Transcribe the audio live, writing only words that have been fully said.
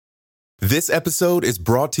This episode is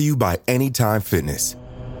brought to you by Anytime Fitness.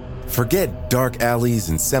 Forget dark alleys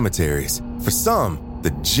and cemeteries. For some,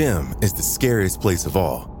 the gym is the scariest place of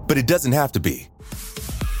all, but it doesn't have to be.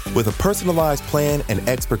 With a personalized plan and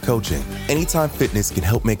expert coaching, Anytime Fitness can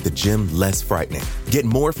help make the gym less frightening. Get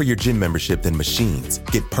more for your gym membership than machines.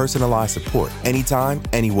 Get personalized support anytime,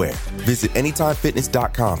 anywhere. Visit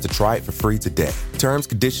AnytimeFitness.com to try it for free today. Terms,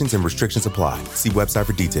 conditions, and restrictions apply. See website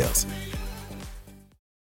for details.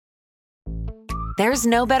 There's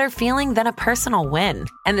no better feeling than a personal win,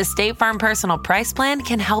 and the State Farm Personal Price Plan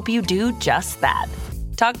can help you do just that.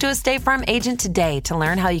 Talk to a State Farm agent today to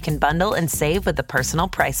learn how you can bundle and save with the Personal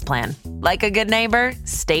Price Plan. Like a good neighbor,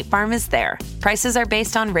 State Farm is there. Prices are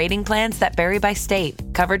based on rating plans that vary by state.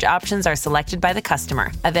 Coverage options are selected by the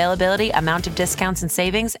customer. Availability, amount of discounts and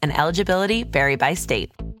savings, and eligibility vary by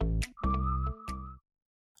state.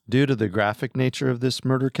 Due to the graphic nature of this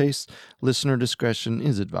murder case, listener discretion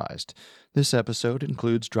is advised. This episode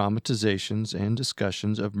includes dramatizations and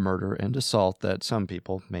discussions of murder and assault that some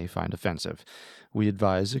people may find offensive. We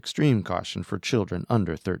advise extreme caution for children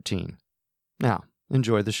under 13. Now,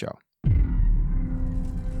 enjoy the show.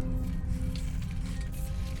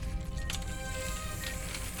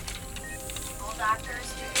 All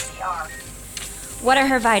doctors do CPR. What are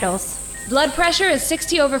her vitals? Blood pressure is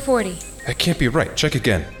 60/40. That can't be right. Check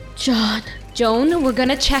again. Joan, we're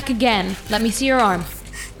gonna check again. Let me see your arm.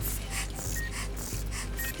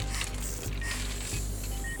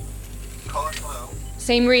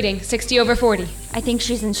 Same reading, 60/40. I think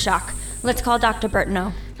she's in shock. Let's call Dr.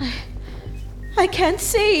 Bertineau. I can't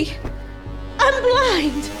see. I'm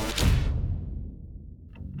blind.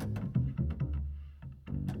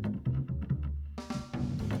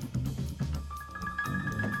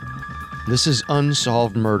 This is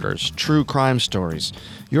Unsolved Murders, True Crime Stories.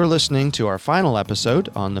 You're listening to our final episode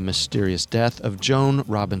on the mysterious death of Joan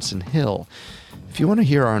Robinson Hill. If you want to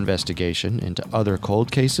hear our investigation into other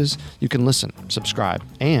cold cases, you can listen, subscribe,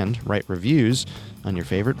 and write reviews on your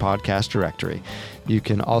favorite podcast directory. You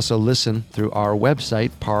can also listen through our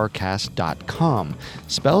website, parcast.com,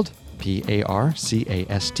 spelled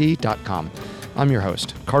Parcast.com. I'm your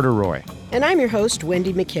host, Carter Roy. And I'm your host,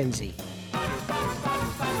 Wenndy McKenzie.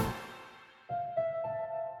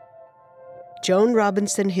 Joan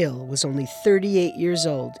Robinson Hill was only 38 years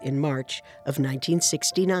old in March of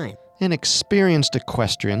 1969. An experienced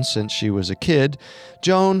equestrian since she was a kid,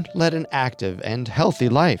 Joan led an active and healthy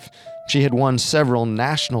life. She had won several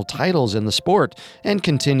national titles in the sport and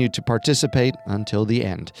continued to participate until the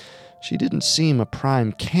end. She didn't seem a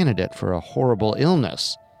prime candidate for a horrible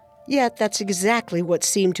illness. Yet that's exactly what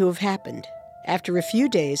seemed to have happened. After a few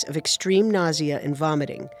days of extreme nausea and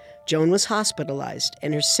vomiting, Joan was hospitalized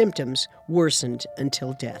and her symptoms worsened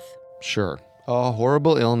until death. Sure. A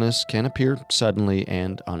horrible illness can appear suddenly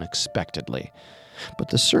and unexpectedly. But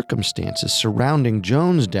the circumstances surrounding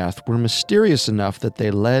Joan's death were mysterious enough that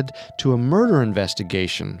they led to a murder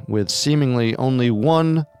investigation with seemingly only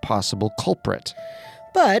one possible culprit.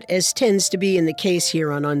 But, as tends to be in the case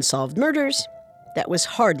here on Unsolved Murders, that was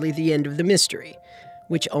hardly the end of the mystery,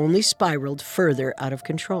 which only spiraled further out of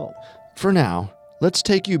control. For now, let's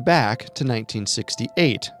take you back to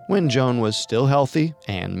 1968, when Joan was still healthy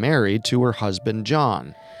and married to her husband,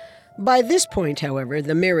 John. By this point, however,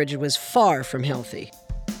 the marriage was far from healthy.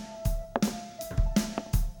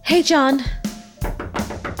 Hey, John.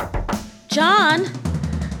 John?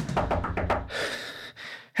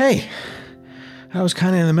 Hey, I was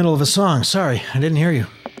kind of in the middle of a song. Sorry, I didn't hear you.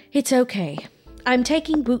 It's okay. I'm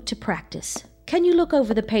taking Boot to practice. Can you look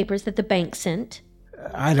over the papers that the bank sent?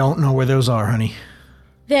 I don't know where those are, honey.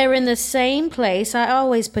 They're in the same place I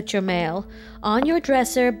always put your mail. On your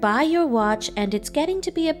dresser, by your watch, and it's getting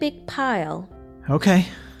to be a big pile. Okay.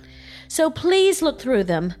 So please look through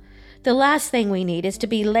them. The last thing we need is to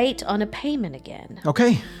be late on a payment again.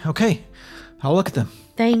 Okay. I'll look at them.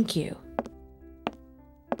 Thank you.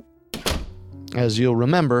 As you'll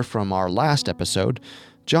remember from our last episode,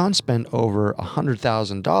 John spent over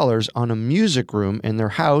 $100,000 on a music room in their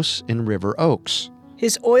house in River Oaks.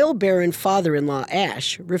 His oil baron father-in-law,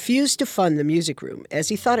 Ash, refused to fund the music room as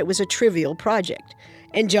he thought it was a trivial project,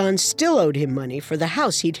 and John still owed him money for the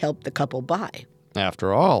house he'd helped the couple buy.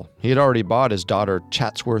 After all, he had already bought his daughter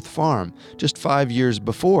Chatsworth Farm just 5 years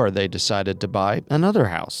before they decided to buy another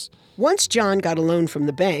house. Once John got a loan from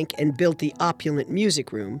the bank and built the opulent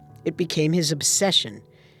music room, it became his obsession.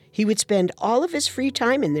 He would spend all of his free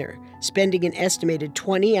time in there, spending an estimated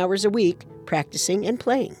 20 hours a week practicing and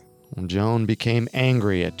playing. Joan became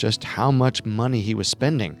angry at just how much money he was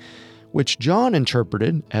spending, which John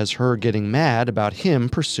interpreted as her getting mad about him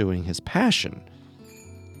pursuing his passion.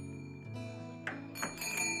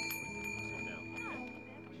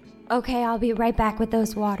 Okay, I'll be right back with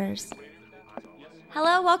those waters.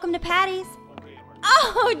 Hello, welcome to Patty's.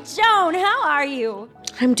 Oh, Joan, how are you?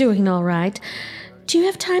 I'm doing all right. Do you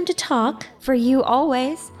have time to talk? For you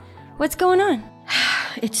always. What's going on?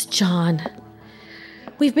 It's John.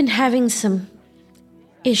 We've been having some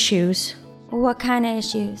issues. What kind of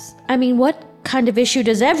issues? I mean, what kind of issue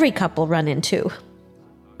does every couple run into?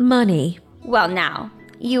 Money. Well, now,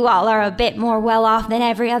 you all are a bit more well off than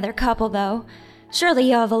every other couple, though. Surely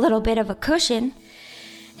you have a little bit of a cushion.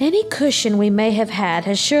 Any cushion we may have had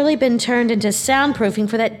has surely been turned into soundproofing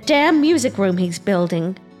for that damn music room he's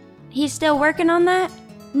building. He's still working on that?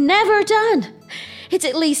 Never done. It's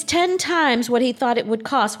at least 10 times what he thought it would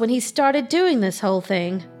cost when he started doing this whole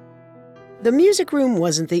thing. The music room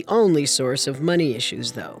wasn't the only source of money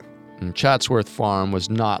issues, though. Chatsworth Farm was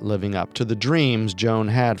not living up to the dreams Joan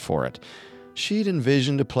had for it. She'd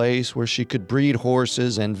envisioned a place where she could breed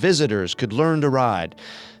horses and visitors could learn to ride,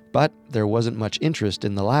 but there wasn't much interest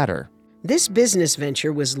in the latter. This business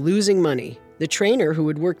venture was losing money. The trainer who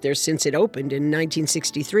had worked there since it opened in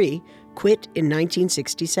 1963 quit in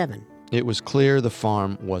 1967. It was clear the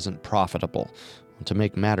farm wasn't profitable. To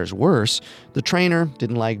make matters worse, the trainer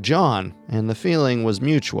didn't like John, and the feeling was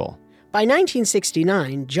mutual. By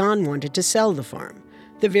 1969, John wanted to sell the farm.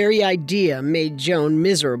 The very idea made Joan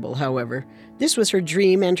miserable, however. This was her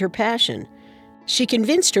dream and her passion. She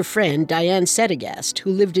convinced her friend, Diane Sedegast,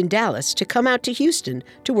 who lived in Dallas, to come out to Houston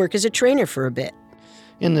to work as a trainer for a bit.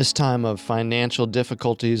 In this time of financial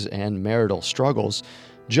difficulties and marital struggles,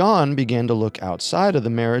 John began to look outside of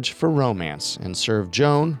the marriage for romance and served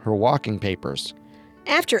Joan her walking papers.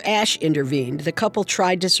 After Ash intervened, the couple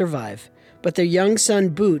tried to survive, but their young son,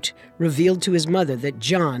 Boot, revealed to his mother that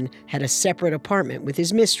John had a separate apartment with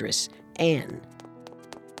his mistress, Anne.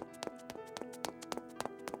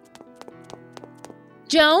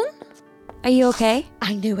 Joan? Are you okay?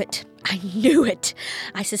 I knew it.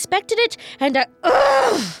 I suspected it, and I...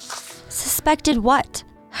 Suspected what?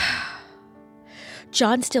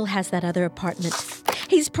 John still has that other apartment.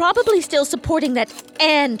 He's probably still supporting that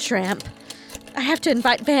Anne tramp. I have to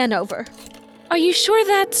invite Van over. Are you sure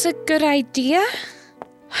that's a good idea?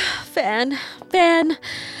 Van,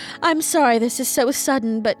 I'm sorry this is so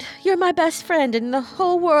sudden, but you're my best friend in the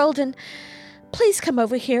whole world, and please come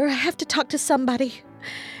over here. I have to talk to somebody.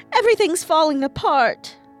 Everything's falling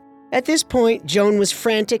apart. At this point, Joan was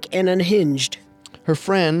frantic and unhinged. Her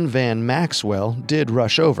friend, Van Maxwell, did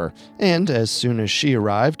rush over, and as soon as she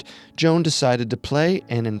arrived, Joan decided to play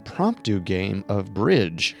an impromptu game of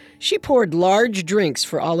bridge. She poured large drinks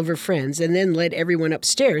for all of her friends and then led everyone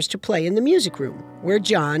upstairs to play in the music room, where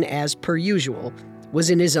John, as per usual, was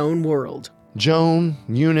in his own world. Joan,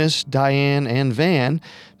 Eunice, Diane, and Van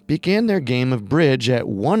began their game of bridge at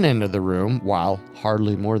one end of the room, while,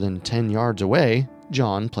 hardly more than 10 yards away,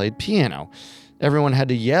 John played piano. Everyone had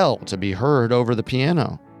to yell to be heard over the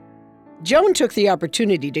piano. Joan took the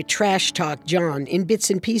opportunity to trash-talk John in bits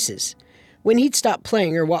and pieces. When he'd stop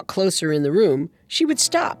playing or walk closer in the room, she would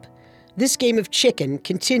stop. This game of chicken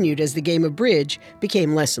continued as the game of bridge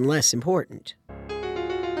became less and less important.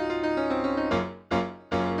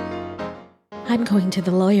 I'm going to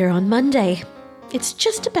the lawyer on Monday. It's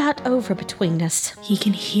just about over between us. He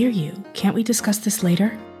can hear you. Can't we discuss this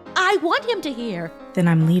later? I want him to hear. Then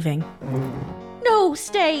I'm leaving. No,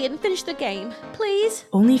 stay and finish the game, please.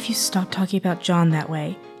 Only if you stop talking about John that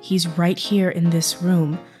way. He's right here in this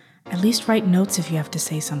room. At least write notes if you have to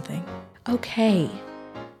say something. Okay.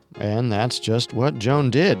 And that's just what Joan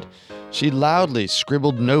did. She loudly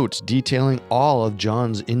scribbled notes detailing all of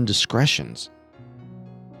John's indiscretions.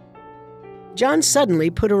 John suddenly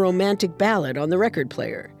put a romantic ballad on the record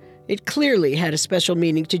player. It clearly had a special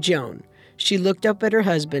meaning to Joan. She looked up at her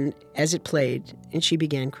husband as it played, and she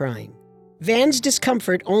began crying. Van's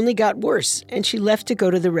discomfort only got worse, and she left to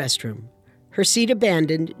go to the restroom. Her seat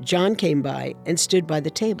abandoned, John came by and stood by the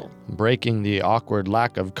table. Breaking the awkward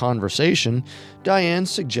lack of conversation, Diane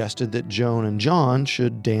suggested that Joan and John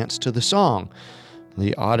should dance to the song.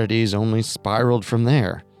 The oddities only spiraled from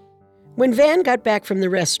there. When Van got back from the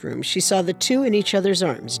restroom, she saw the two in each other's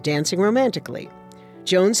arms, dancing romantically.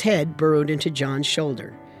 Joan's head burrowed into John's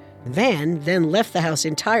shoulder. Van then left the house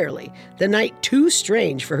entirely, the night too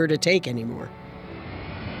strange for her to take anymore.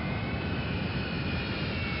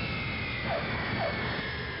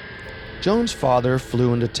 Joan's father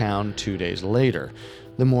flew into town 2 days later,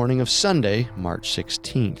 the morning of Sunday, March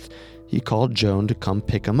 16th. He called Joan to come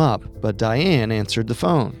pick him up, but Diane answered the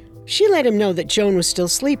phone. She let him know that Joan was still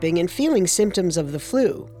sleeping and feeling symptoms of the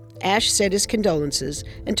flu. Ash said his condolences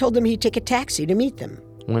and told them he'd take a taxi to meet them.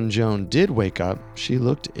 When Joan did wake up, she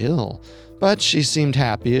looked ill. But she seemed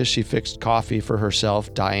happy as she fixed coffee for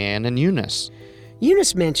herself, Diane, and Eunice.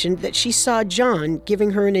 Eunice mentioned that she saw John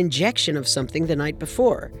giving her an injection of something the night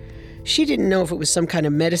before. She didn't know if it was some kind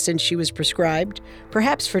of medicine she was prescribed,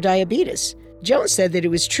 perhaps for diabetes. Joan said that it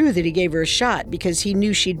was true that he gave her a shot because he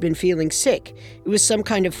knew she'd been feeling sick. It was some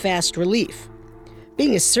kind of fast relief.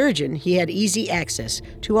 Being a surgeon, he had easy access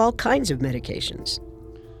to all kinds of medications.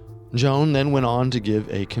 Joan then went on to give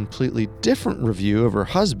a completely different review of her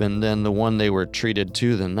husband than the one they were treated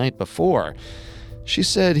to the night before. She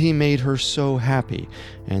said he made her so happy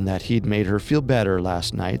and that he'd made her feel better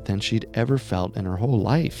last night than she'd ever felt in her whole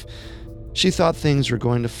life. She thought things were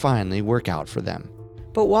going to finally work out for them.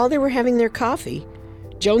 But while they were having their coffee,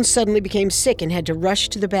 Joan suddenly became sick and had to rush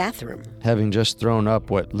to the bathroom. Having just thrown up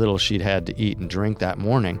what little she'd had to eat and drink that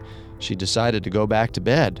morning, she decided to go back to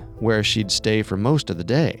bed, where she'd stay for most of the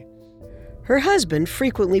day. Her husband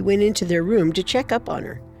frequently went into their room to check up on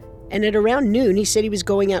her, and at around noon he said he was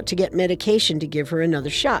going out to get medication to give her another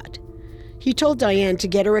shot. He told Diane to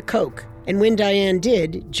get her a Coke, and when Diane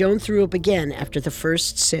did, Joan threw up again after the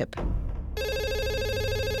first sip.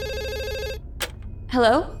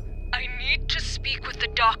 Hello? I need to speak with the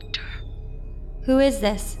doctor. Who is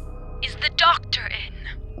this? Is the doctor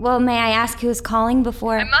in? Well, may I ask who is calling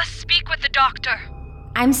before... I must speak with the doctor.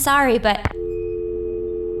 I'm sorry, but...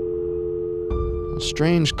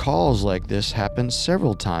 Strange calls like this happened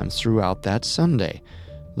several times throughout that Sunday.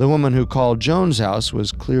 The woman who called Joan's house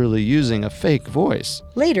was clearly using a fake voice.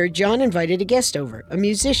 Later, John invited a guest over, a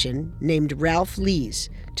musician named Ralph Lees,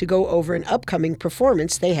 to go over an upcoming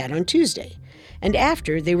performance they had on Tuesday. And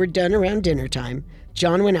after they were done around dinner time,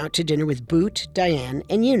 John went out to dinner with Boot, Diane,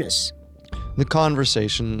 and Eunice. The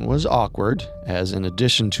conversation was awkward, as in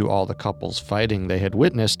addition to all the couples fighting they had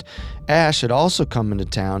witnessed, Ash had also come into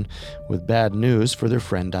town with bad news for their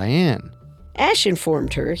friend Diane. Ash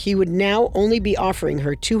informed her he would now only be offering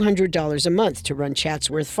her $200 a month to run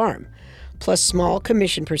Chatsworth Farm, plus small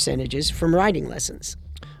commission percentages from riding lessons.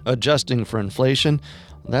 Adjusting for inflation,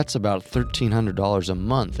 that's about $1,300 a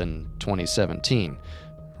month in 2017,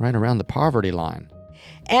 right around the poverty line.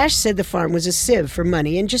 Ash said the farm was a sieve for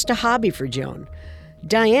money and just a hobby for Joan.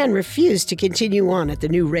 Diane refused to continue on at the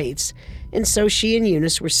new rates, and so she and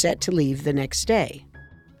Eunice were set to leave the next day.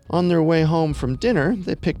 On their way home from dinner,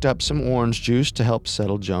 they picked up some orange juice to help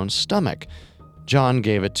settle Joan's stomach. John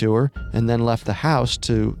gave it to her and then left the house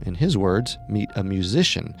to, in his words, meet a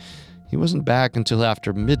musician. He wasn't back until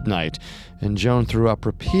after midnight, and Joan threw up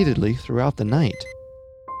repeatedly throughout the night.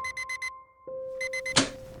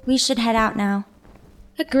 We should head out now.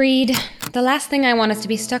 Agreed. The last thing I want is to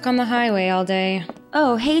be stuck on the highway all day.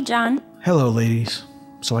 Oh, hey, John. Hello, ladies.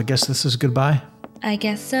 So I guess this is goodbye? I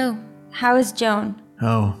guess so. How is Joan?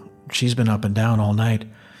 Oh, she's been up and down all night.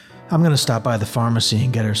 I'm going to stop by the pharmacy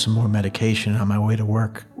and get her some more medication on my way to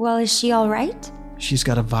work. Well, is she all right? She's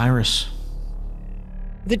got a virus.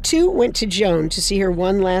 The two went to Joan to see her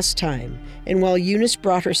one last time, and while Eunice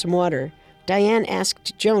brought her some water, Diane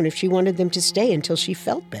asked Joan if she wanted them to stay until she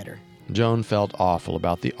felt better. Joan felt awful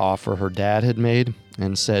about the offer her dad had made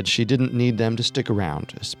and said she didn't need them to stick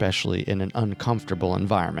around, especially in an uncomfortable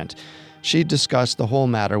environment. She'd discuss the whole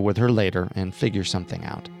matter with her later and figure something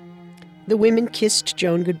out. The women kissed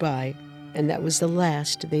Joan goodbye, and that was the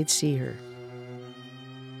last they'd see her.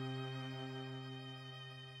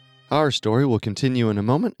 Our story will continue in a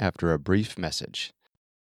moment after a brief message.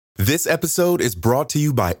 This episode is brought to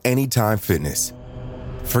you by Anytime Fitness.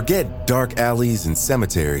 Forget dark alleys and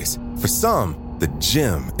cemeteries. For some, the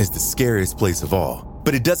gym is the scariest place of all,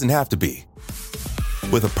 but it doesn't have to be.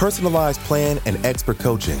 With a personalized plan and expert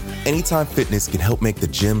coaching, Anytime Fitness can help make the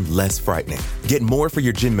gym less frightening. Get more for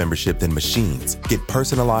your gym membership than machines. Get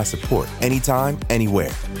personalized support anytime, anywhere.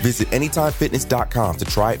 Visit AnytimeFitness.com to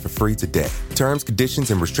try it for free today. Terms,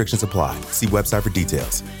 conditions, and restrictions apply. See website for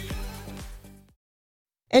details.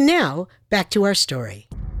 And now, back to our story.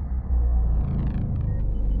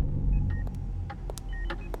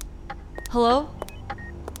 Hello?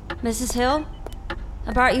 Mrs. Hill?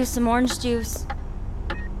 I brought you some orange juice.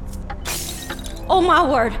 Oh my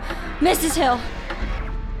word! Mrs. Hill!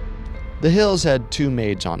 The Hills had two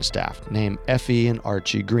maids on staff, named Effie and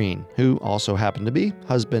Archie Green, who also happened to be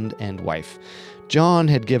husband and wife. John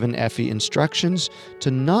had given Effie instructions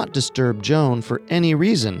to not disturb Joan for any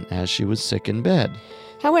reason as she was sick in bed.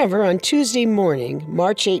 However, on Tuesday morning,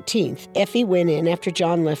 March 18th, Effie went in after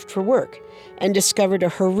John left for work and discovered a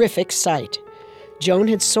horrific sight. Joan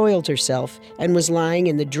had soiled herself and was lying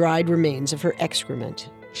in the dried remains of her excrement.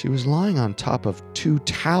 She was lying on top of two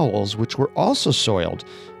towels, which were also soiled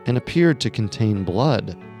and appeared to contain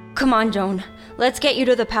blood. Come on, Joan. Let's get you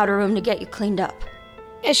to the powder room to get you cleaned up.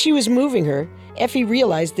 As she was moving her, Effie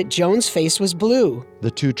realized that Joan's face was blue.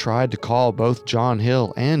 The two tried to call both John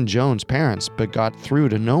Hill and Joan's parents, but got through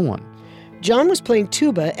to no one. John was playing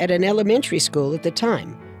tuba at an elementary school at the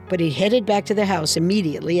time, but he headed back to the house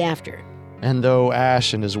immediately after. And though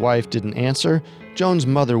Ash and his wife didn't answer, Joan's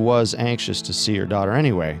mother was anxious to see her daughter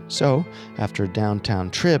anyway. So, after a downtown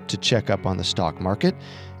trip to check up on the stock market,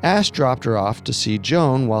 Ash dropped her off to see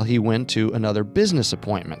Joan while he went to another business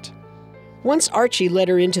appointment. Once Archie led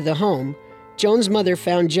her into the home, Joan's mother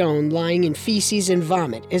found Joan lying in feces and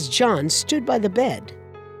vomit as John stood by the bed.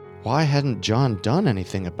 Why hadn't John done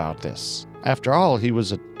anything about this? After all, he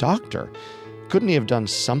was a doctor. Couldn't he have done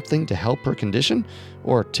something to help her condition?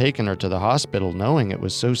 Or taken her to the hospital knowing it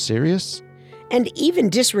was so serious? And even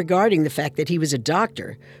disregarding the fact that he was a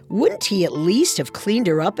doctor, wouldn't he at least have cleaned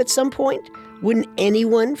her up at some point? Wouldn't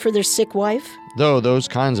anyone for their sick wife? Though those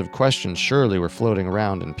kinds of questions surely were floating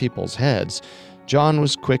around in people's heads, John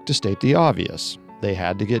was quick to state the obvious. They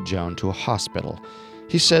had to get Joan to a hospital.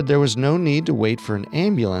 He said there was no need to wait for an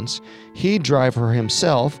ambulance. He'd drive her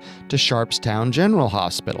himself to Sharpstown General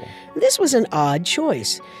Hospital. This was an odd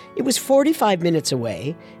choice. It was 45 minutes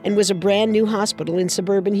away and was a brand new hospital in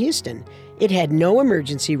suburban Houston. It had no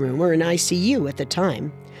emergency room or an ICU at the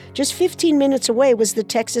time. Just 15 minutes away was the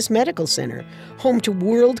Texas Medical Center, home to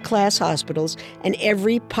world-class hospitals and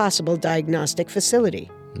every possible diagnostic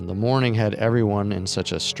facility. The morning had everyone in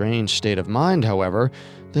such a strange state of mind, however,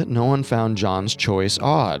 that no one found John's choice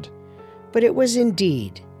odd. But it was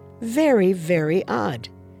indeed very, very odd.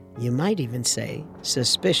 You might even say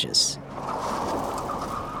suspicious.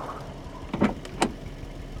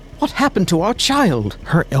 What happened to our child?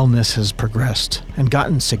 Her illness has progressed and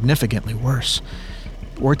gotten significantly worse.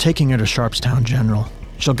 We're taking her to Sharpstown General.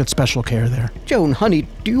 She'll get special care there. Joan, honey,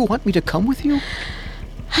 do you want me to come with you?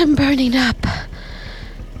 I'm burning up.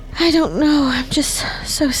 I don't know. I'm just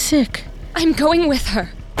so sick. I'm going with her.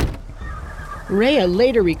 Rhea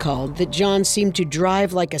later recalled that John seemed to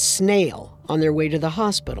drive like a snail on their way to the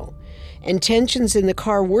hospital, and tensions in the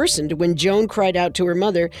car worsened when Joan cried out to her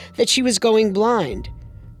mother that she was going blind.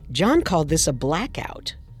 John called this a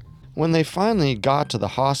blackout. When they finally got to the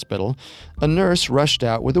hospital, a nurse rushed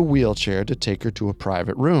out with a wheelchair to take her to a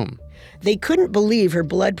private room. They couldn't believe her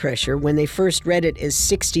blood pressure when they first read it as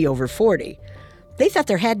 60/40. They thought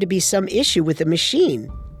there had to be some issue with the machine.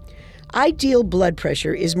 Ideal blood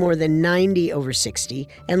pressure is more than 90/60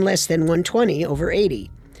 and less than 120/80.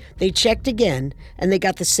 They checked again, and they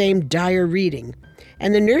got the same dire reading.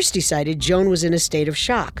 And the nurse decided Joan was in a state of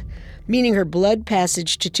shock, meaning her blood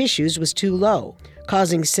passage to tissues was too low,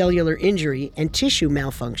 causing cellular injury and tissue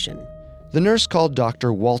malfunction. The nurse called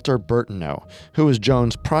Dr. Walter Burtonow, who was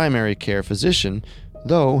Joan's primary care physician,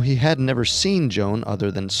 though he had never seen Joan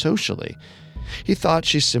other than socially. He thought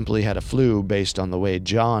she simply had a flu based on the way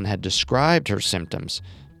John had described her symptoms.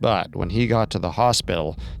 But when he got to the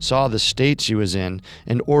hospital, saw the state she was in,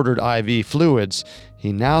 and ordered IV fluids,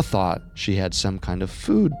 he now thought she had some kind of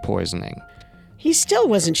food poisoning. He still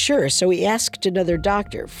wasn't sure, so he asked another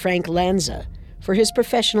doctor, Frank Lanza, for his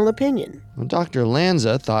professional opinion. Dr.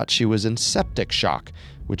 Lanza thought she was in septic shock,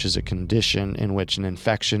 which is a condition in which an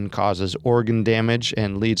infection causes organ damage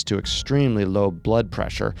and leads to extremely low blood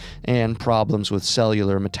pressure and problems with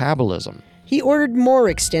cellular metabolism. He ordered more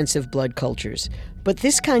extensive blood cultures, but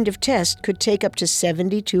this kind of test could take up to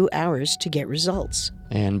 72 hours to get results.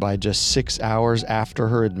 And by just 6 hours after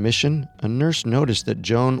her admission, a nurse noticed that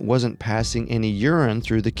Joan wasn't passing any urine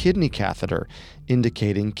through the kidney catheter,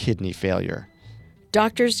 indicating kidney failure.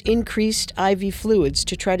 Doctors increased IV fluids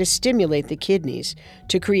to try to stimulate the kidneys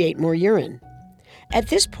to create more urine. At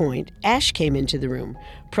this point, Ash came into the room,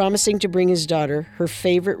 promising to bring his daughter her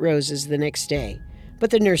favorite roses the next day, but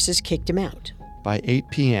the nurses kicked him out. By 8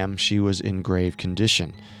 p.m., she was in grave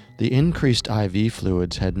condition. The increased IV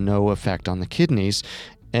fluids had no effect on the kidneys,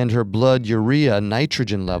 and her blood urea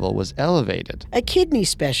nitrogen level was elevated. A kidney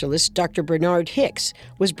specialist, Dr. Bernard Hicks,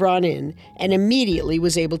 was brought in and immediately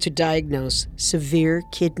was able to diagnose severe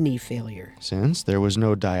kidney failure. Since there was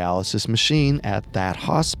no dialysis machine at that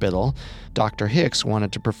hospital, Dr. Hicks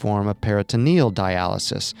wanted to perform a peritoneal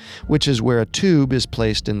dialysis, which is where a tube is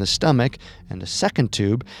placed in the stomach and a second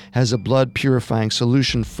tube has a blood-purifying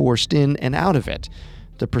solution forced in and out of it.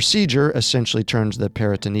 The procedure essentially turns the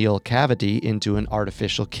peritoneal cavity into an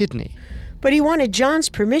artificial kidney. But he wanted John's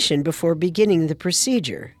permission before beginning the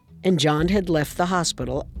procedure, and John had left the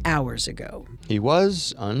hospital hours ago. He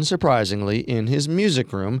was, unsurprisingly, in his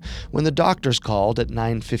music room when the doctors called at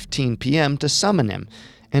 9:15 p.m. to summon him,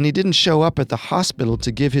 and he didn't show up at the hospital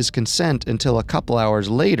to give his consent until a couple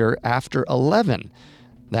hours later after 11.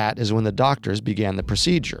 That is when the doctors began the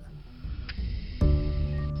procedure.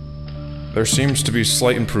 There seems to be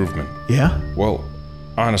slight improvement. Yeah? Well,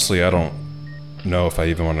 honestly, I don't know if I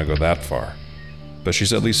even want to go that far. But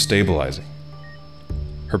she's at least stabilizing.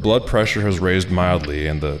 Her blood pressure has raised mildly,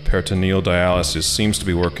 and the peritoneal dialysis seems to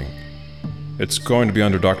be working. It's going to be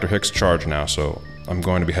under Dr. Hick's charge now, so I'm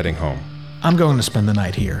going to be heading home. I'm going to spend the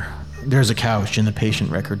night here. There's a couch in the patient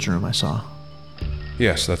records room I saw.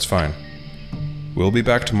 Yes, that's fine. We'll be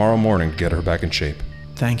back tomorrow morning to get her back in shape.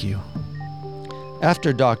 Thank you.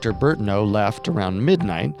 After Dr. Burtnow left around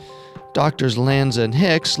midnight, Doctors Lanza and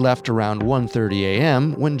Hicks left around 1:30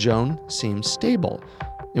 a.m. when Joan seemed stable.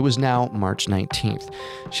 It was now March 19th.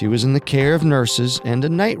 She was in the care of nurses and a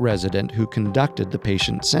night resident who conducted the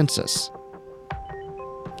patient census.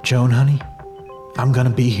 Joan, honey, I'm gonna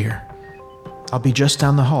be here. I'll be just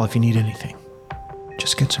down the hall if you need anything.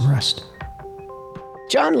 Just get some rest.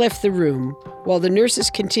 John left the room while the nurses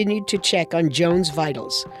continued to check on Joan's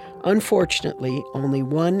vitals. Unfortunately, only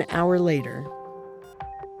 1 hour later.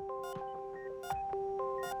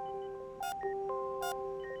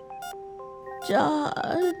 John.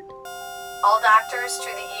 All doctors to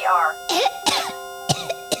the ER.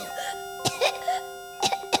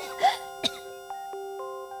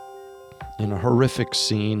 In a horrific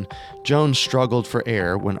scene, Joan struggled for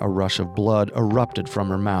air when a rush of blood erupted from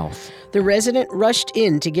her mouth. The resident rushed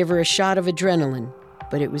in to give her a shot of adrenaline,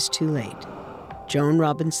 but it was too late. Joan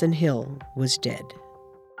Robinson Hill was dead.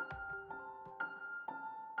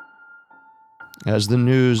 As the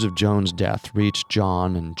news of Joan's death reached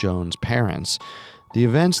John and Joan's parents, the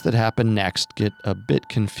events that happened next get a bit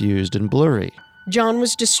confused and blurry. John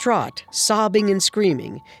was distraught, sobbing and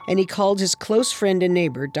screaming, and he called his close friend and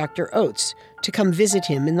neighbor, Dr. Oates, to come visit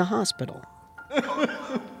him in the hospital.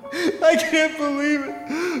 I can't believe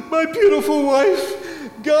it. My beautiful wife,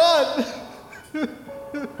 gone.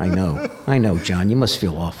 I know, John. You must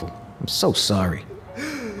feel awful. I'm so sorry.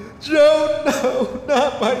 Joan, no,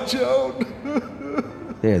 not my Joan.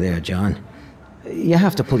 There, John. You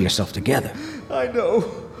have to pull yourself together. I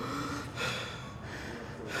know.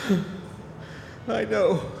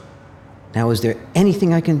 Now, is there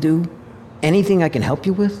anything I can do? Anything I can help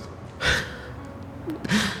you with?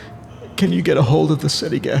 Can you get a hold of the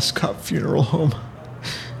City Gas Cop Funeral Home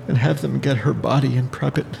and have them get her body and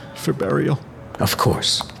prep it for burial? Of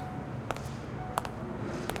course.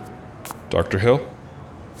 Dr. Hill,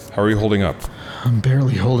 how are you holding up? I'm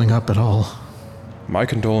barely holding up at all. My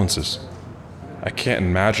condolences. I can't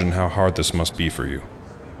imagine how hard this must be for you.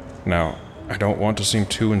 Now, I don't want to seem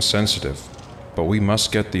too insensitive, but we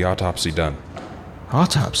must get the autopsy done.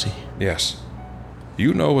 Autopsy? Yes.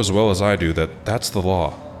 You know as well as I do that that's the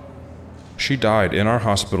law. She died in our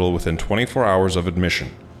hospital within 24 hours of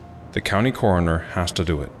admission. The county coroner has to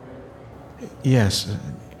do it. Yes,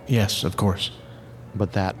 of course.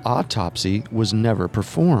 But that autopsy was never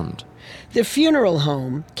performed. The funeral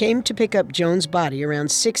home came to pick up Joan's body around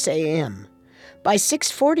 6 a.m. By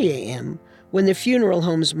 6:40 a.m., when the funeral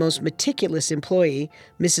home's most meticulous employee,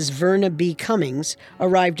 Mrs. Verna B. Cummings,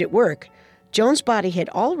 arrived at work, Joan's body had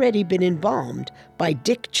already been embalmed by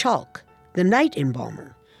Dick Chalk, the night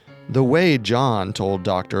embalmer. The way John told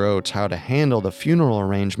Dr. Oates how to handle the funeral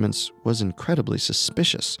arrangements was incredibly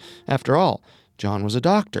suspicious. After all, John was a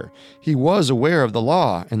doctor. He was aware of the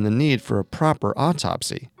law and the need for a proper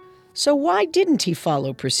autopsy. So why didn't he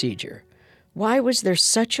follow procedure? Why was there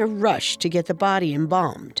such a rush to get the body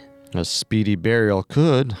embalmed? A speedy burial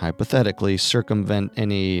could, hypothetically, circumvent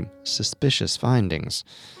any suspicious findings.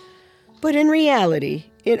 But in reality,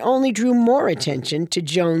 it only drew more attention to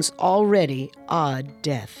Joan's already odd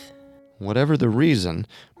death. Whatever the reason,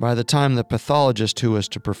 by the time the pathologist who was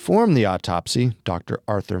to perform the autopsy, Dr.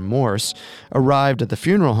 Arthur Morse, arrived at the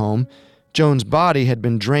funeral home, Joan's body had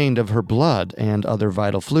been drained of her blood and other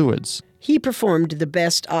vital fluids. He performed the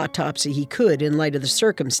best autopsy he could in light of the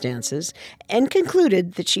circumstances and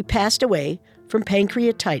concluded that she passed away from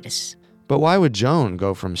pancreatitis. But why would Joan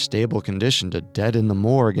go from stable condition to dead in the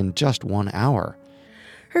morgue in just 1 hour?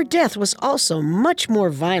 Her death was also much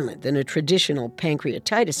more violent than a traditional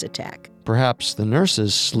pancreatitis attack. Perhaps the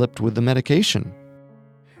nurses slipped with the medication.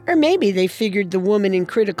 Or maybe they figured the woman in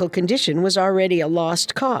critical condition was already a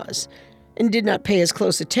lost cause and did not pay as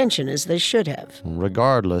close attention as they should have.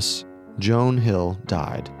 Regardless, Joan Hill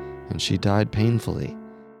died, and she died painfully.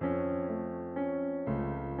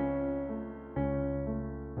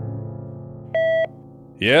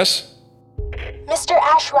 Yes? Mr.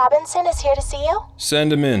 Ash Robinson is here to see you.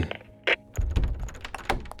 Send him in.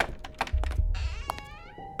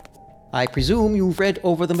 I presume you've read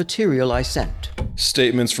over the material I sent.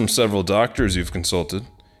 Statements from several doctors you've consulted,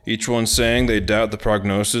 each one saying they doubt the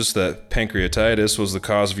prognosis that pancreatitis was the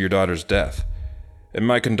cause of your daughter's death. And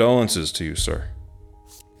my condolences to you, sir.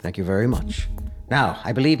 Thank you very much. Now,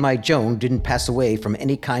 I believe my Joan didn't pass away from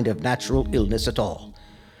any kind of natural illness at all.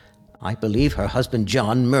 I believe her husband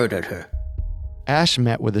John murdered her. Ash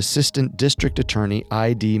met with Assistant District Attorney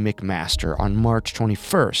I.D. McMaster on March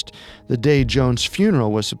 21st, the day Joan's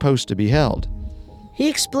funeral was supposed to be held. He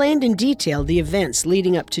explained in detail the events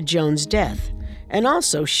leading up to Joan's death, and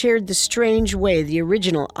also shared the strange way the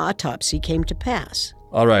original autopsy came to pass.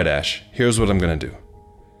 All right, Ash, here's what I'm going to do.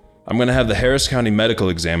 I'm going to have the Harris County Medical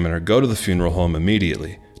Examiner go to the funeral home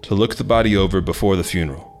immediately to look the body over before the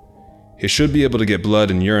funeral. He should be able to get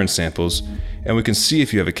blood and urine samples, and we can see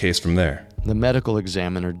if you have a case from there. The medical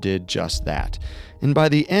examiner did just that, and by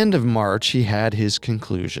the end of March, he had his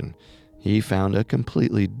conclusion. He found a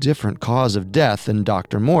completely different cause of death than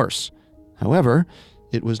Dr. Morse. However,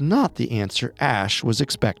 it was not the answer Ash was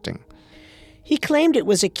expecting. He claimed it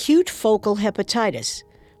was acute focal hepatitis,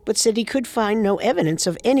 but said he could find no evidence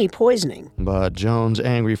of any poisoning. But Joan's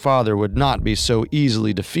angry father would not be so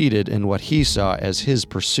easily defeated in what he saw as his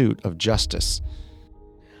pursuit of justice.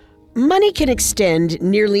 Money can extend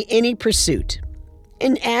nearly any pursuit,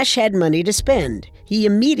 and Ash had money to spend. He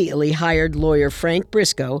immediately hired lawyer Frank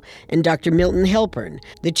Briscoe and Dr. Milton Halpern,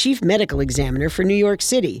 the chief medical examiner for New York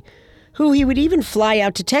City, who he would even fly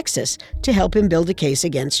out to Texas to help him build a case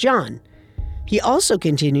against John. He also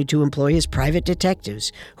continued to employ his private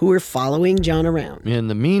detectives, who were following John around. In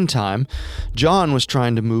the meantime, John was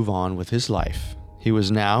trying to move on with his life. He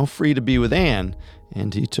was now free to be with Anne,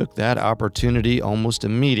 and he took that opportunity almost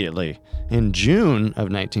immediately. In June of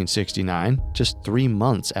 1969, just 3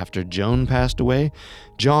 months after Joan passed away,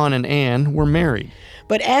 John and Anne were married.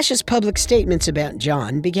 But Ash's public statements about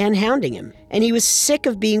John began hounding him, and he was sick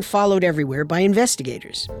of being followed everywhere by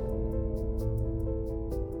investigators.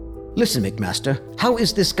 Listen, McMaster, how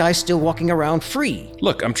is this guy still walking around free?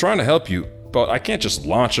 Look, I'm trying to help you, but I can't just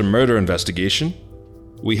launch a murder investigation.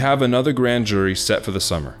 We have another grand jury set for the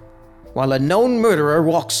summer. While a known murderer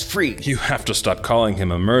walks free. You have to stop calling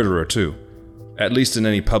him a murderer, too. At least in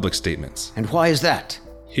any public statements. And why is that?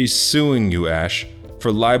 He's suing you, Ash,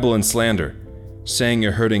 for libel and slander, saying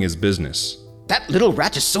you're hurting his business. That little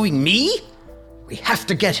rat is suing me? We have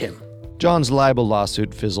to get him. John's libel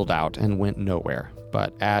lawsuit fizzled out and went nowhere,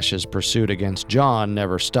 but Ash's pursuit against John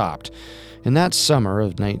never stopped. In that summer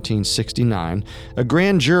of 1969, a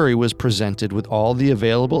grand jury was presented with all the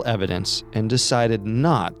available evidence and decided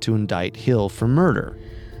not to indict Hill for murder.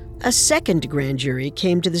 A second grand jury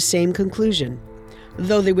came to the same conclusion,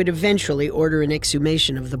 though they would eventually order an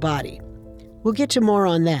exhumation of the body. We'll get to more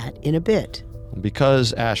on that in a bit.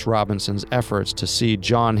 Because Ash Robinson's efforts to see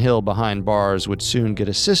John Hill behind bars would soon get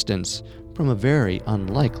assistance from a very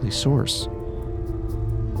unlikely source.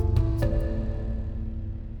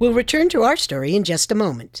 We'll return to our story in just a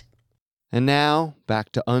moment. And now,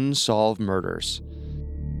 back to Unsolved Murders.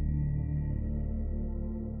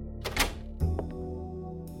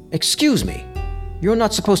 Excuse me. You're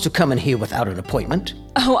not supposed to come in here without an appointment.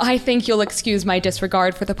 Oh, I think you'll excuse my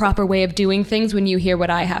disregard for the proper way of doing things when you hear what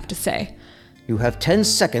I have to say. You have 10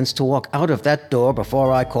 seconds to walk out of that door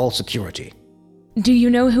before I call security. Do you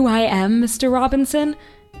know who I am, Mr. Robinson?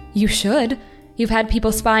 You should. You've had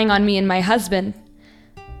people spying on me and my husband.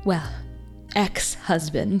 Well,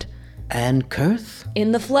 ex-husband. Ann Kurth?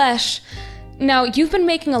 In the flesh. Now, you've been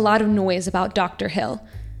making a lot of noise about Dr. Hill,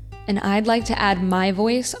 and I'd like to add my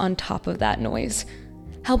voice on top of that noise.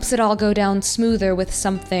 Helps it all go down smoother with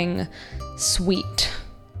something sweet.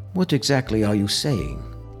 What exactly are you saying?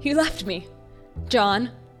 He left me. John,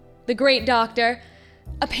 the great doctor,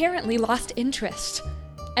 apparently lost interest.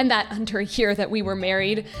 And that under a year that we were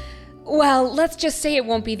married, well, let's just say it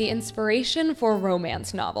won't be the inspiration for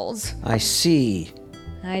romance novels. I see.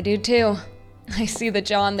 I do too. I see the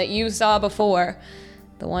John that you saw before.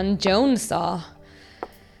 The one Joan saw.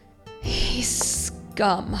 He's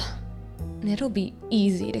scum. And it'll be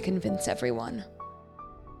easy to convince everyone.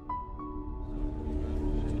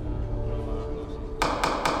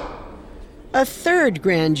 A third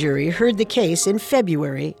grand jury heard the case in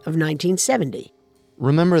February of 1970.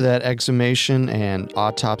 Remember that exhumation and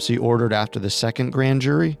autopsy ordered after the second grand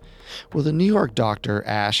jury? Well, the New York doctor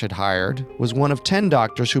Ash had hired was one of 10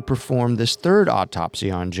 doctors who performed this third autopsy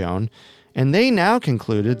on Joan, and they now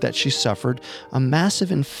concluded that she suffered a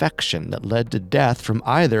massive infection that led to death from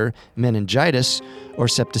either meningitis or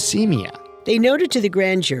septicemia. They noted to the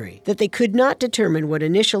grand jury that they could not determine what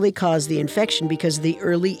initially caused the infection because of the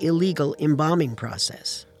early illegal embalming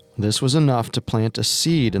process. This was enough to plant a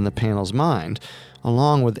seed in the panel's mind,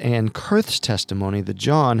 along with Ann Kurth's testimony that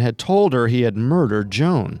John had told her he had murdered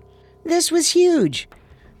Joan. This was huge.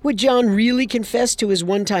 Would John really confess to his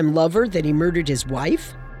one-time lover that he murdered his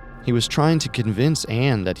wife? He was trying to convince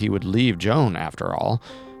Anne that he would leave Joan after all.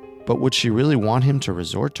 But would she really want him to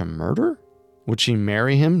resort to murder? Would she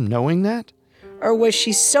marry him knowing that? Or was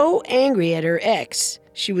she so angry at her ex,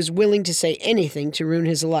 she was willing to say anything to ruin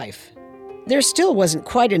his life? There still wasn't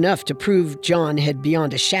quite enough to prove John had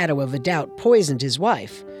beyond a shadow of a doubt poisoned his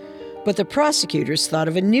wife. But the prosecutors thought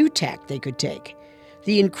of a new tack they could take.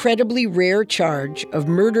 The incredibly rare charge of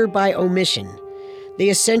murder by omission. They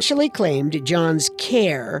essentially claimed John's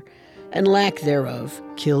care and lack thereof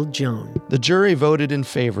killed Joan. The jury voted in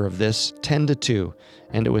favor of this 10-2,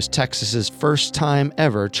 and it was Texas's first time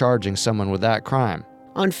ever charging someone with that crime.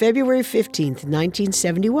 On February 15th,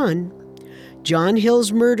 1971, John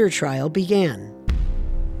Hill's murder trial began.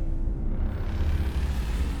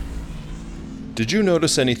 Did you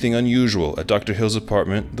notice anything unusual at Dr. Hill's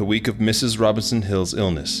apartment the week of Mrs. Robinson Hill's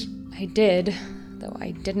illness? I did, though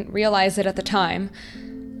I didn't realize it at the time.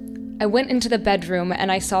 I went into the bedroom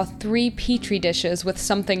and I saw 3 petri dishes with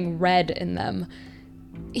something red in them.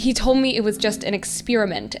 He told me it was just an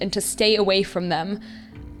experiment and to stay away from them.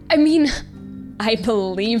 I mean, I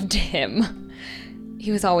believed him.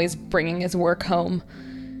 He was always bringing his work home.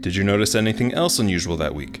 Did you notice anything else unusual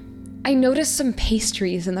that week? I noticed some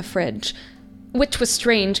pastries in the fridge, which was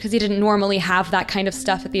strange because he didn't normally have that kind of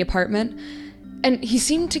stuff at the apartment. And he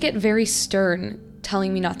seemed to get very stern,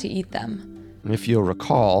 telling me not to eat them. If you'll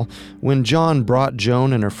recall, when John brought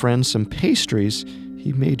Joan and her friend some pastries,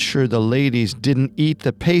 he made sure the ladies didn't eat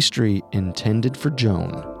the pastry intended for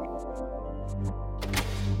Joan.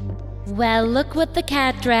 Well, look what the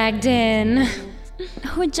cat dragged in.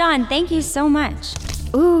 Oh, John, thank you so much.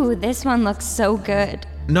 Ooh, this one looks so good.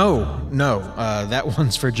 No, that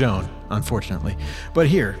one's for Joan, unfortunately. But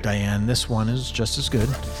here, Diane, this one is just as good.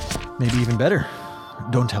 Maybe even better.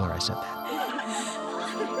 Don't tell her I said that.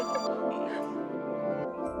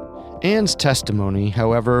 Anne's testimony,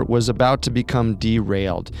 however, was about to become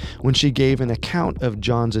derailed when she gave an account of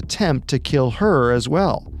John's attempt to kill her as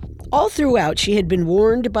well. All throughout, she had been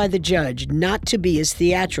warned by the judge not to be as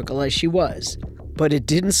theatrical as she was, but it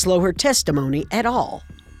didn't slow her testimony at all.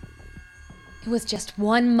 It was just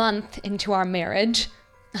 1 month into our marriage.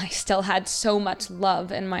 I still had so much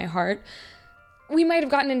love in my heart. We might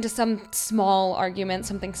have gotten into some small argument,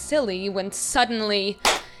 something silly, when suddenly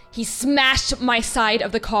he smashed my side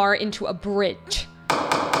of the car into a bridge.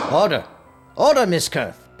 Order! Order, Miss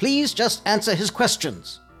Kurth. Please just answer his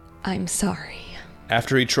questions. I'm sorry.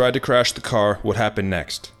 After he tried to crash the car, what happened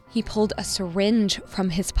next? He pulled a syringe from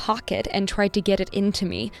his pocket and tried to get it into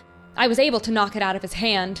me. I was able to knock it out of his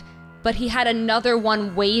hand, but he had another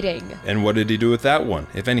one waiting. And what did he do with that one,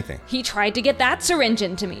 if anything? He tried to get that syringe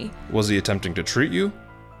into me. Was he attempting to treat you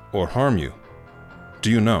or harm you?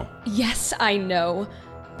 Do you know? Yes, I know.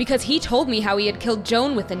 Because he told me how he had killed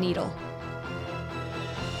Joan with a needle.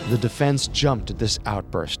 The defense jumped at this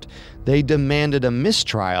outburst. They demanded a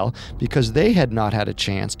mistrial because they had not had a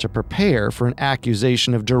chance to prepare for an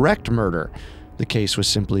accusation of direct murder. The case was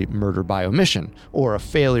simply murder by omission, or a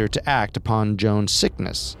failure to act upon Joan's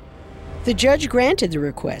sickness. The judge granted the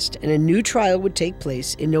request, and a new trial would take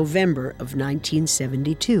place in November of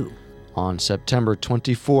 1972. On September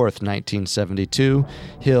 24th, 1972,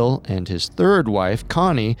 Hill and his third wife,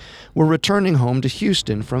 Connie, were returning home to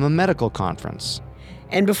Houston from a medical conference.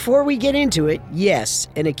 And before we get into it, yes,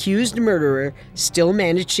 an accused murderer still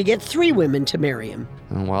managed to get 3 women to marry him.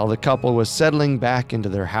 And while the couple was settling back into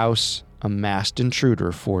their house, a masked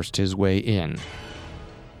intruder forced his way in.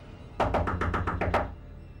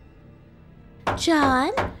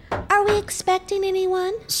 John, are we expecting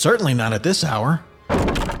anyone? Certainly not at this hour.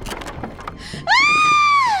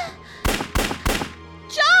 Ah!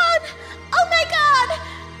 John! Oh my God!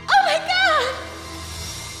 Oh my God!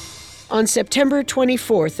 On September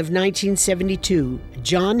 24th of 1972,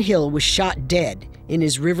 John Hill was shot dead in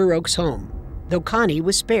his River Oaks home, though Connie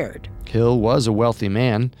was spared. Hill was a wealthy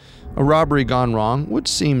man. A robbery gone wrong would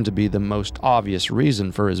seem to be the most obvious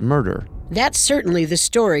reason for his murder. That's certainly the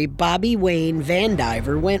story Bobby Wayne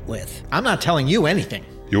Vandiver went with. I'm not telling you anything.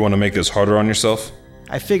 You want to make this harder on yourself?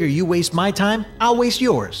 I figure you waste my time, I'll waste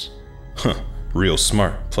yours. Huh, real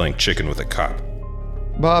smart, playing chicken with a cop.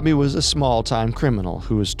 Bobby was a small-time criminal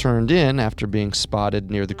who was turned in after being spotted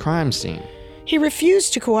near the crime scene. He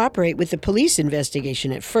refused to cooperate with the police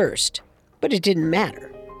investigation at first, but it didn't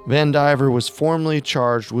matter. Vandiver was formally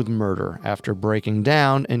charged with murder after breaking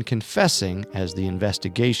down and confessing as the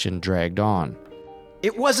investigation dragged on.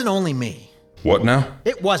 It wasn't only me. What now?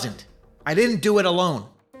 It wasn't. I didn't do it alone.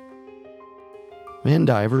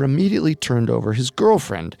 Vandiver immediately turned over his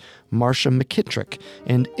girlfriend, Marcia McKittrick,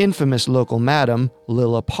 and infamous local madam,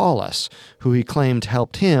 Lilla Paulus, who he claimed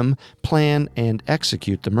helped him plan and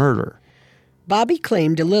execute the murder. Bobby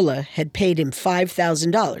claimed Lilla had paid him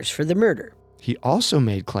 $5,000 for the murder. He also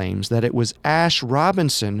made claims that it was Ash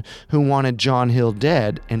Robinson who wanted John Hill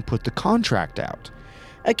dead and put the contract out.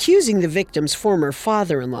 Accusing the victim's former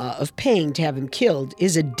father-in-law of paying to have him killed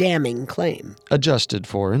is a damning claim. Adjusted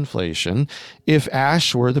for inflation, if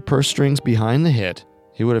Ash were the purse strings behind the hit,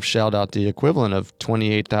 he would have shelled out the equivalent of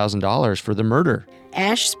 $28,000 for the murder.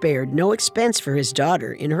 Ash spared no expense for his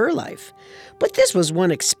daughter in her life. But this was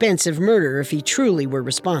one expensive murder if he truly were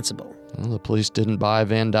responsible. Well, the police didn't buy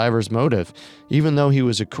Vandiver's motive, even though he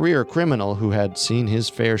was a career criminal who had seen his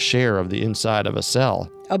fair share of the inside of a cell.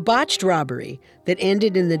 A botched robbery that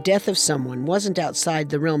ended in the death of someone wasn't outside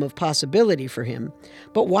the realm of possibility for him.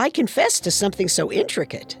 But why confess to something so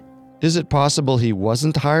intricate? Is it possible he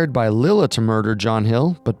wasn't hired by Lilla to murder John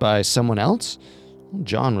Hill, but by someone else? Well,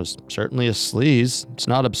 John was certainly a sleaze. It's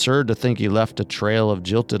not absurd to think he left a trail of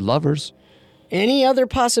jilted lovers. Any other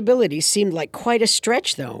possibilities seemed like quite a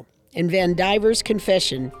stretch, though, and Vandiver's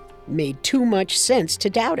confession made too much sense to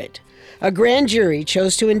doubt it. A grand jury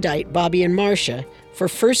chose to indict Bobby and Marcia for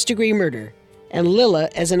first-degree murder and Lilla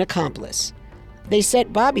as an accomplice. They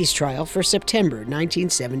set Bobby's trial for September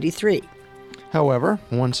 1973. However,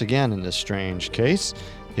 once again in this strange case,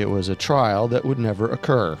 it was a trial that would never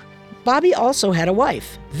occur. Bobby also had a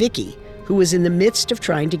wife, Vicky, who was in the midst of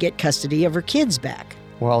trying to get custody of her kids back.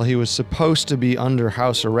 While he was supposed to be under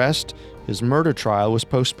house arrest, his murder trial was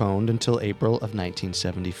postponed until April of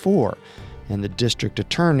 1974, and the district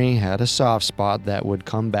attorney had a soft spot that would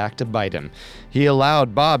come back to bite him. He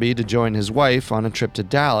allowed Bobby to join his wife on a trip to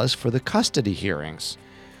Dallas for the custody hearings.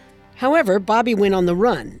 However, Bobby went on the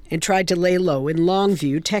run and tried to lay low in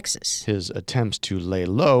Longview, Texas. His attempts to lay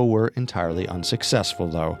low were entirely unsuccessful,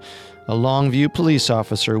 though. A Longview police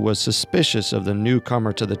officer was suspicious of the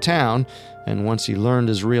newcomer to the town, and once he learned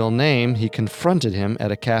his real name, he confronted him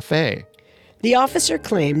at a cafe. The officer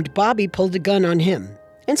claimed Bobby pulled a gun on him,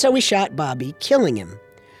 and so he shot Bobby, killing him.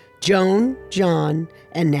 Joan, John,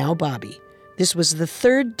 and now Bobby. This was the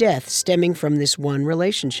third death stemming from this one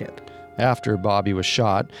relationship. After Bobby was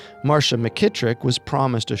shot, Marcia McKittrick was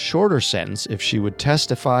promised a shorter sentence if she would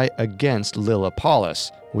testify against Lilla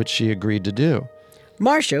Paulus, which she agreed to do.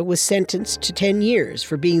 Marcia was sentenced to 10 years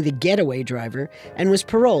for being the getaway driver and was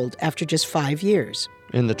paroled after just 5 years.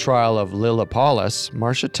 In the trial of Lilla Paulus,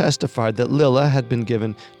 Marcia testified that Lilla had been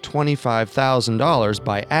given $25,000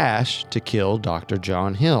 by Ash to kill Dr.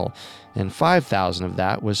 John Hill, and $5,000 of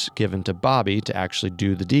that was given to Bobby to actually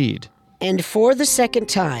do the deed. And for the second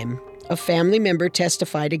time, a family member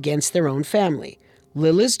testified against their own family.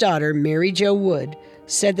 Lilla's daughter, Mary Jo Wood,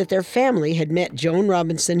 said that their family had met Joan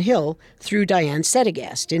Robinson Hill through Diane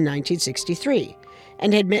Sedegast in 1963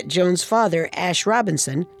 and had met Joan's father, Ash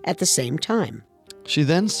Robinson, at the same time. She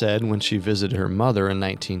then said when she visited her mother in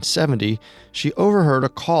 1970, she overheard a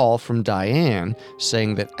call from Diane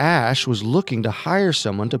saying that Ash was looking to hire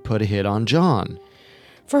someone to put a hit on John.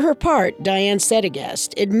 For her part, Diane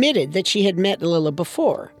Sedegast admitted that she had met Lilla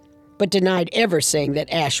before, but denied ever saying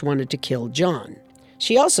that Ash wanted to kill John.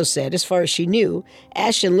 She also said, as far as she knew,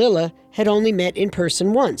 Ash and Lilla had only met in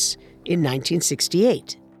person once, in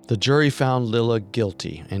 1968. The jury found Lilla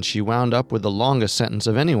guilty, and she wound up with the longest sentence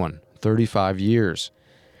of anyone, 35 years.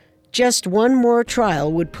 Just one more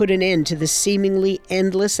trial would put an end to the seemingly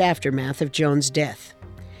endless aftermath of Joan's death.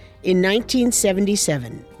 In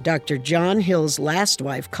 1977, Dr. John Hill's last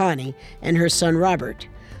wife, Connie, and her son, Robert,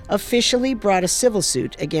 officially brought a civil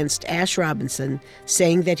suit against Ash Robinson,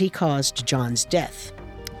 saying that he caused John's death.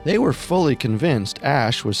 They were fully convinced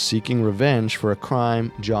Ash was seeking revenge for a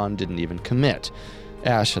crime John didn't even commit.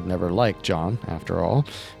 Ash had never liked John, after all,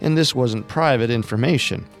 and this wasn't private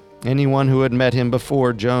information. Anyone who had met him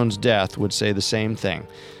before Joan's death would say the same thing,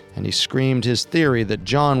 and he screamed his theory that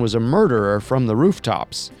John was a murderer from the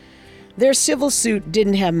rooftops. Their civil suit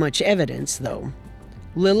didn't have much evidence, though.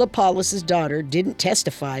 Lilla Paulus's daughter didn't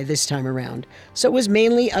testify this time around, so it was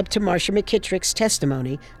mainly up to Marcia McKittrick's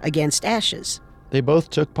testimony against Ash's. They both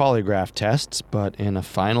took polygraph tests, but in a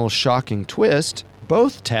final shocking twist,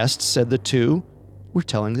 both tests said the two were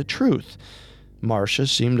telling the truth. Marcia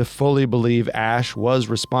seemed to fully believe Ash was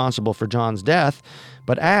responsible for John's death,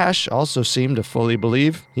 but Ash also seemed to fully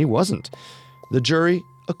believe he wasn't. The jury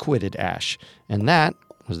acquitted Ash, and that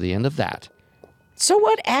was the end of that. So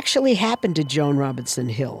what actually happened to Joan Robinson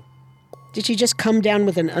Hill? Did she just come down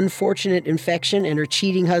with an unfortunate infection and her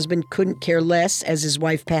cheating husband couldn't care less as his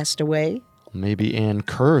wife passed away? Maybe Ann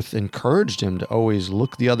Kurth encouraged him to always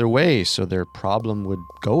look the other way so their problem would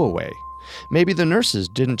go away. Maybe the nurses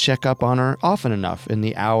didn't check up on her often enough in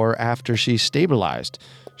the hour after she stabilized.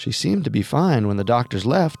 She seemed to be fine when the doctors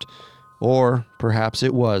left. Or perhaps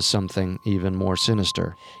it was something even more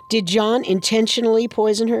sinister. Did John intentionally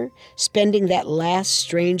poison her, spending that last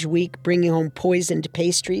strange week bringing home poisoned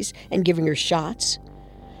pastries and giving her shots?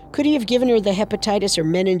 Could he have given her the hepatitis or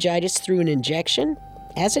meningitis through an injection?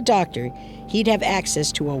 As a doctor, he'd have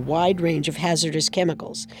access to a wide range of hazardous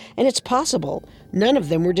chemicals, and it's possible none of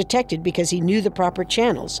them were detected because he knew the proper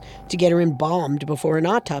channels to get her embalmed before an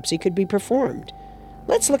autopsy could be performed.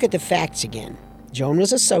 Let's look at the facts again. Joan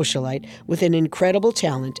was a socialite with an incredible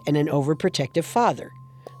talent and an overprotective father.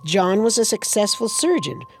 John was a successful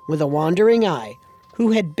surgeon with a wandering eye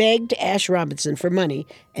who had begged Ash Robinson for money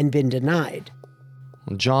and been denied.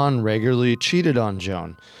 John regularly cheated on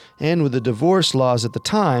Joan, and with the divorce laws at the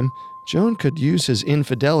time, Joan could use his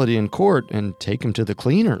infidelity in court and take him to the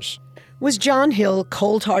cleaners. Was John Hill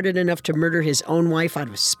cold-hearted enough to murder his own wife out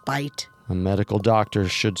of spite? A medical doctor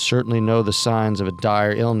should certainly know the signs of a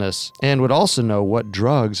dire illness and would also know what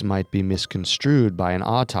drugs might be misconstrued by an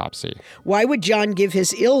autopsy. Why would John give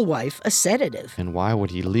his ill wife a sedative? And why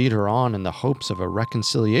would he lead her on in the hopes of a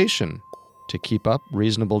reconciliation? To keep up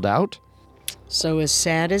reasonable doubt? So as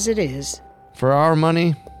sad as it is, for our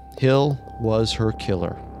money, Hill was her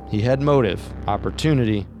killer. He had motive,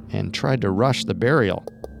 opportunity, and tried to rush the burial.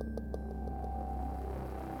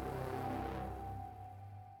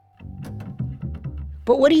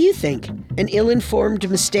 But what do you think? An ill-informed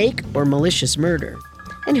mistake or malicious murder?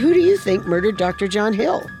 And who do you think murdered Dr. John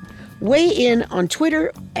Hill? Weigh in on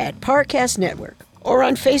Twitter at Parcast Network or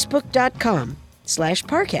on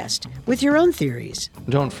Facebook.com/Parcast with your own theories.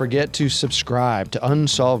 Don't forget to subscribe to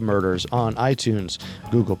Unsolved Murders on iTunes,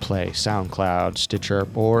 Google Play, SoundCloud, Stitcher,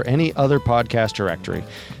 or any other podcast directory.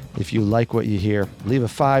 If you like what you hear, leave a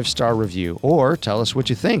 5-star review or tell us what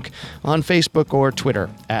you think on Facebook or Twitter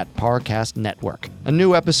at Parcast Network. A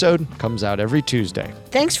new episode comes out every Tuesday.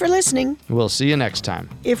 Thanks for listening. We'll see you next time.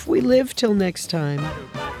 If we live till next time.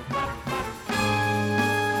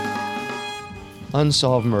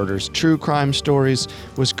 Unsolved Murders True Crime Stories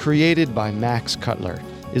was created by Max Cutler,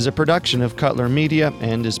 is a production of Cutler Media,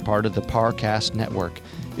 and is part of the Parcast Network.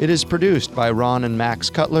 It is produced by Ron and Max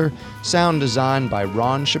Cutler, sound designed by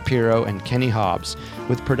Ron Shapiro and Kenny Hobbs,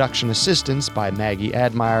 with production assistance by Maggie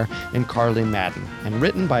Admire and Carly Madden, and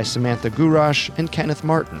written by Samantha Gurash and Kenneth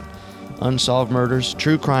Martin. Unsolved Murders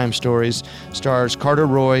True Crime Stories stars Carter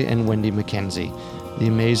Roy and Wenndy McKenzie. The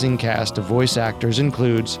amazing cast of voice actors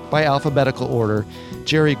includes, by alphabetical order,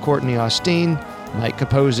 Jerry Courtney Austin, Mike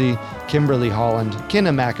Capozzi, Kimberly Holland,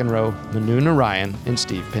 Kenna McEnroe, Manu Narayan, and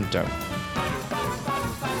Steve Pinto.